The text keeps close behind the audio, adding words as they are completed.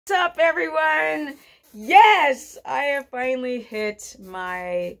What's up, everyone? Yes, I have finally hit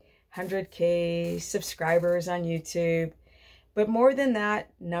my 100K subscribers on YouTube. But more than that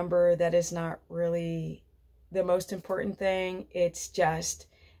number, that is not really the most important thing. It's just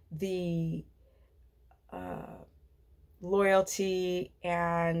the loyalty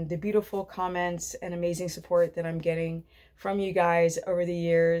and the beautiful comments and amazing support that I'm getting from you guys over the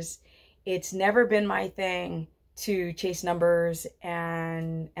years. It's never been my thing to chase numbers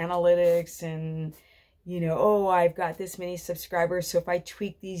and analytics and, oh, I've got this many subscribers, so if I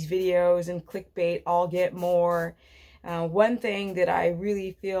tweak these videos and clickbait, I'll get more. One thing that I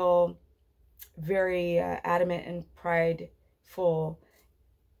really feel very adamant and prideful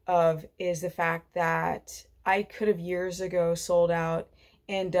of is the fact that I could have years ago sold out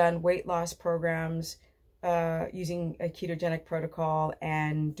and done weight loss programs using a ketogenic protocol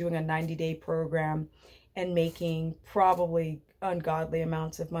and doing a 90-day program and making probably ungodly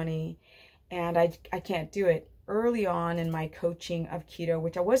amounts of money. And I can't do it. Early on in my coaching of keto,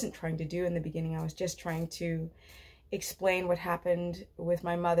 which I wasn't trying to do in the beginning, I was just trying to explain what happened with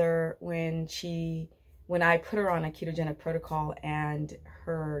my mother when I put her on a ketogenic protocol and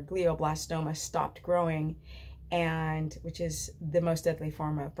her glioblastoma stopped growing, and which is the most deadly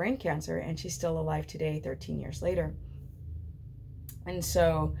form of brain cancer, and she's still alive today 13 years later. And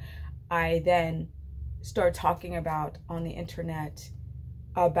so I then started talking about on the internet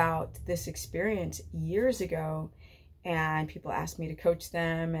about this experience years ago, and people asked me to coach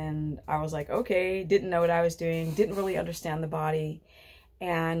them, and I was like, okay, didn't know what I was doing, didn't really understand the body,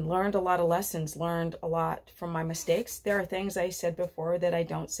 and learned a lot of lessons, learned a lot from my mistakes. There are things I said before that I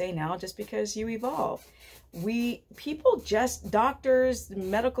don't say now just because you evolve. Doctors, the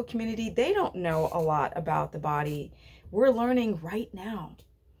medical community, they don't know a lot about the body. We're learning right now.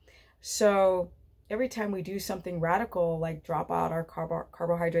 So every time we do something radical, like drop out our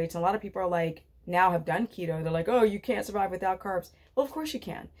carbohydrates, and a lot of people are like, now have done keto, they're like, oh, you can't survive without carbs. Well, of course you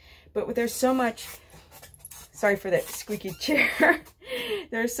can. But there's so much, sorry for that squeaky chair.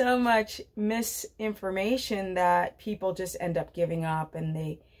 There's so much misinformation that people just end up giving up, and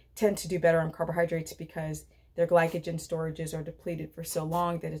they tend to do better on carbohydrates because their glycogen storages are depleted for so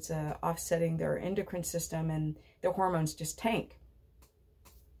long that it's offsetting their endocrine system, and their hormones just tank.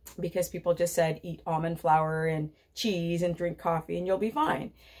 Because people just said, eat almond flour and cheese and drink coffee and you'll be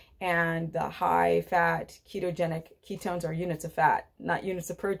fine. And the high fat ketogenic ketones are units of fat, not units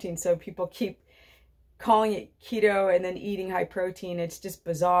of protein. So people keep calling it keto and then eating high protein. It's just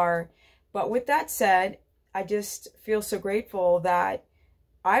bizarre. But with that said, I just feel so grateful that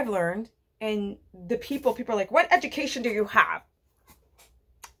I've learned, and the people are like, what education do you have?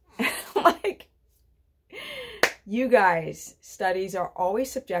 Like, you guys, studies are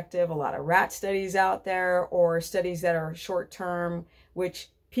always subjective. A lot of rat studies out there, or studies that are short-term, which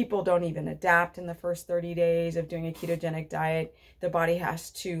people don't even adapt in the first 30 days of doing a ketogenic diet. The body has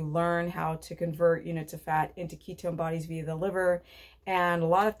to learn how to convert units of fat into ketone bodies via the liver. And a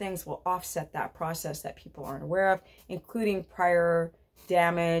lot of things will offset that process that people aren't aware of, including prior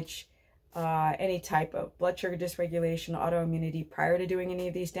damage, any type of blood sugar dysregulation, autoimmunity prior to doing any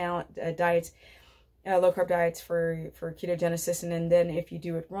of these diets. Low carb diets for ketogenesis, and then if you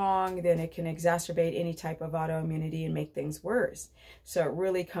do it wrong, then it can exacerbate any type of autoimmunity and make things worse. So it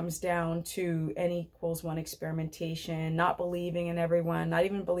really comes down to N=1 experimentation, not believing in everyone, not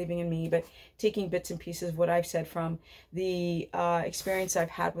even believing in me, but taking bits and pieces of what I've said from the experience I've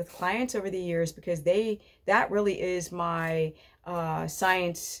had with clients over the years, because that really is my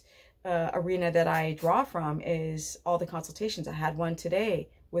science arena that I draw from, is all the consultations. I had one today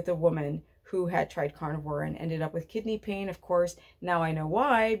with a woman who had tried carnivore and ended up with kidney pain. Of course, now I know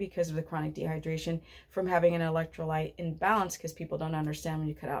why, because of the chronic dehydration from having an electrolyte imbalance, because people don't understand when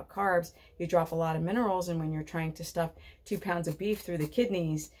you cut out carbs, you drop a lot of minerals, and when you're trying to stuff 2 pounds of beef through the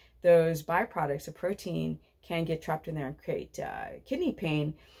kidneys, those byproducts of protein can get trapped in there and create kidney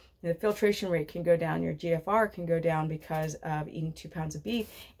pain. The filtration rate can go down, your GFR can go down because of eating 2 pounds of beef,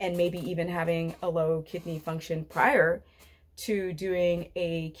 and maybe even having a low kidney function prior to doing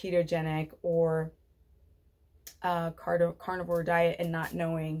a ketogenic or carnivore diet, and not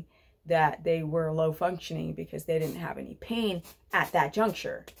knowing that they were low functioning because they didn't have any pain at that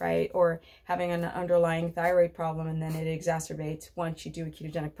juncture, right? Or having an underlying thyroid problem, and then it exacerbates once you do a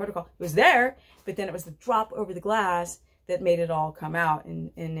ketogenic protocol. It was there, but then it was the drop over the glass that made it all come out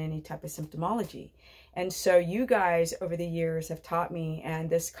in any type of symptomology. And so you guys over the years have taught me, and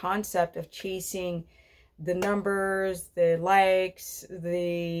this concept of chasing the numbers, the likes,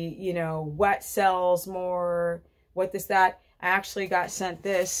 the, what sells more, what this, that. I actually got sent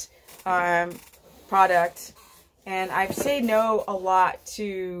this product And I've said no a lot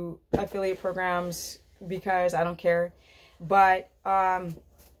to affiliate programs because I don't care. But I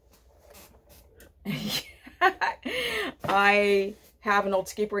have an old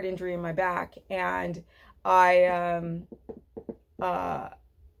skateboard injury in my back, and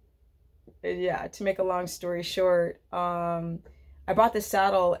yeah, to make a long story short, I bought this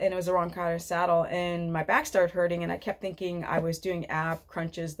saddle and it was the wrong kind of saddle, and my back started hurting, and I kept thinking I was doing ab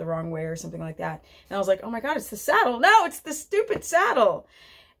crunches the wrong way or something like that. And I was like, oh my God, it's the saddle. No, it's the stupid saddle.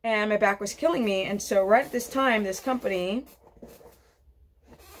 And my back was killing me. And so right at this time, this company,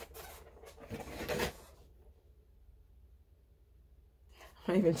 I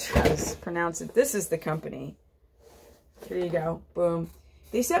don't even try to pronounce it. This is the company. Here you go. Boom.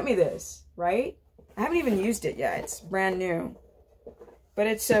 They sent me this, right? I haven't even used it yet. It's brand new. But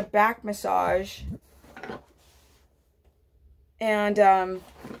it's a back massage. And I'm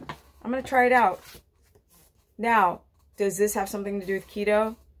going to try it out. Now, does this have something to do with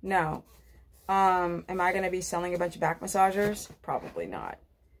keto? No. Am I going to be selling a bunch of back massagers? Probably not.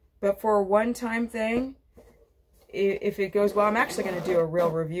 But for a one-time thing, if it goes well, I'm actually going to do a real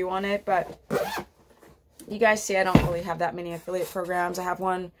review on it. But you guys see I don't really have that many affiliate programs. I have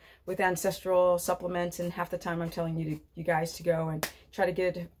one with ancestral supplements, and half the time I'm telling you guys to go and try to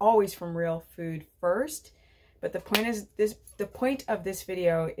get it always from real food first. But the point of this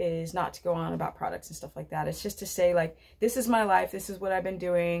video is not to go on about products and stuff like that. It's just to say, like, this is my life. This is what I've been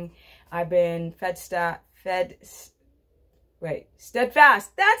doing. I've been steadfast.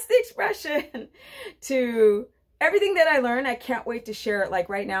 That's the expression to everything that I learned. I can't wait to share it. Like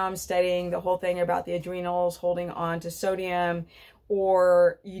right now I'm studying the whole thing about the adrenals holding on to sodium,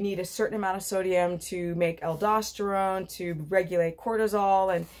 or you need a certain amount of sodium to make aldosterone, to regulate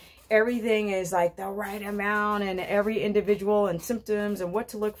cortisol, and everything is like the right amount, and every individual and symptoms and what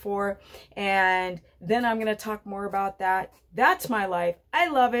to look for. And then I'm going to talk more about that. That's my life. I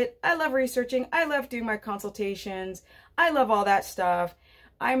love it. I love researching. I love doing my consultations. I love all that stuff.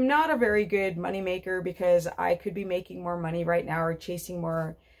 I'm not a very good money maker because I could be making more money right now or chasing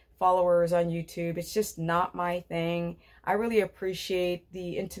more followers on YouTube. It's just not my thing. I really appreciate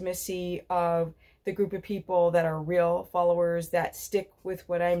the intimacy of the group of people that are real followers that stick with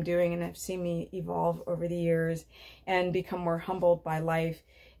what I'm doing and have seen me evolve over the years and become more humbled by life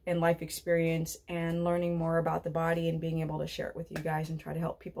and life experience and learning more about the body and being able to share it with you guys and try to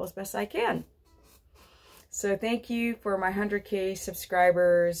help people as best I can. So thank you for my 100K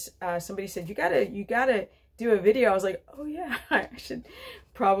subscribers. Somebody said, you gotta do a video. I was like, oh yeah, I should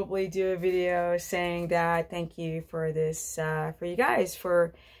probably do a video saying that. Thank you for this, for you guys,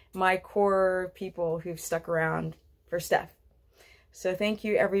 for my core people who've stuck around for stuff. So thank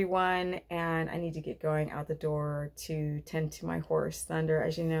you everyone. And I need to get going out the door to tend to my horse, Thunder,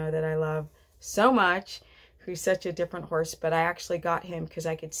 as you know, that I love so much, who's such a different horse. But I actually got him because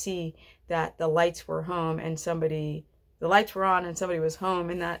I could see that the lights were home and the lights were on and somebody was home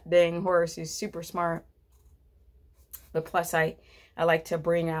in that dang horse who's super smart. But plus I like to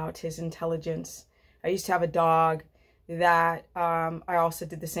bring out his intelligence. I used to have a dog that I also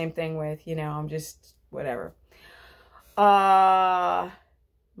did the same thing with, you know, I'm just whatever. My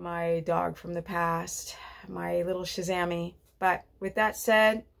dog from the past, my little Shazammy. But with that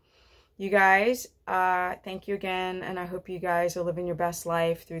said, you guys, thank you again, and I hope you guys are living your best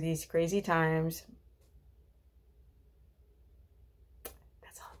life through these crazy times.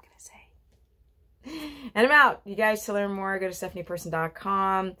 That's all I'm gonna say. And I'm out. You guys, to learn more, go to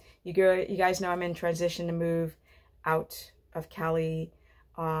stephanieperson.com. You guys know I'm in transition to move out of Cali,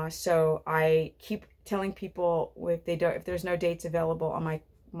 so I keep telling people if there's no dates available on my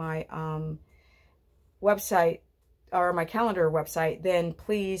website or my calendar website, then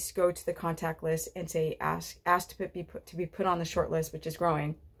please go to the contact list and say ask to be put on the short list, which is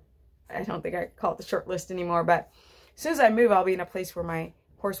growing. I don't think I call it the short list anymore, but as soon as I move, I'll be in a place where my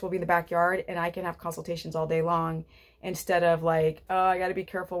horse will be in the backyard and I can have consultations all day long instead of like, oh, I got to be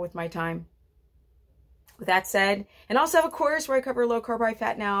careful with my time. With that said, and also have a course where I cover low carb, high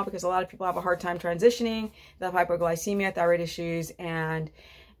fat now, because a lot of people have a hard time transitioning. They have hypoglycemia, thyroid issues, and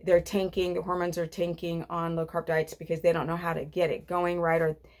they're tanking, the hormones are tanking on low carb diets because they don't know how to get it going right.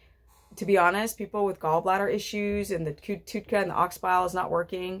 Or to be honest, people with gallbladder issues and the TUDCA and the ox bile is not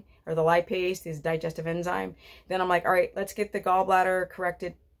working, or the lipase, this digestive enzyme. Then I'm like, all right, let's get the gallbladder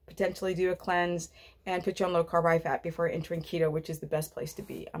corrected, potentially do a cleanse, and put you on low carb, high fat before entering keto, which is the best place to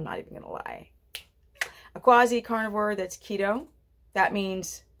be. I'm not even going to lie. A quasi-carnivore that's keto, that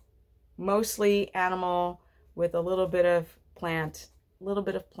means mostly animal with a little bit of plant,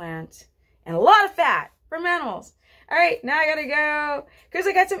 and a lot of fat from animals. All right, now I gotta go because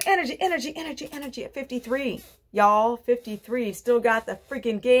I got some energy at 53. Y'all, 53 still got the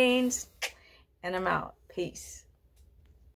freaking gains. And I'm out. Peace.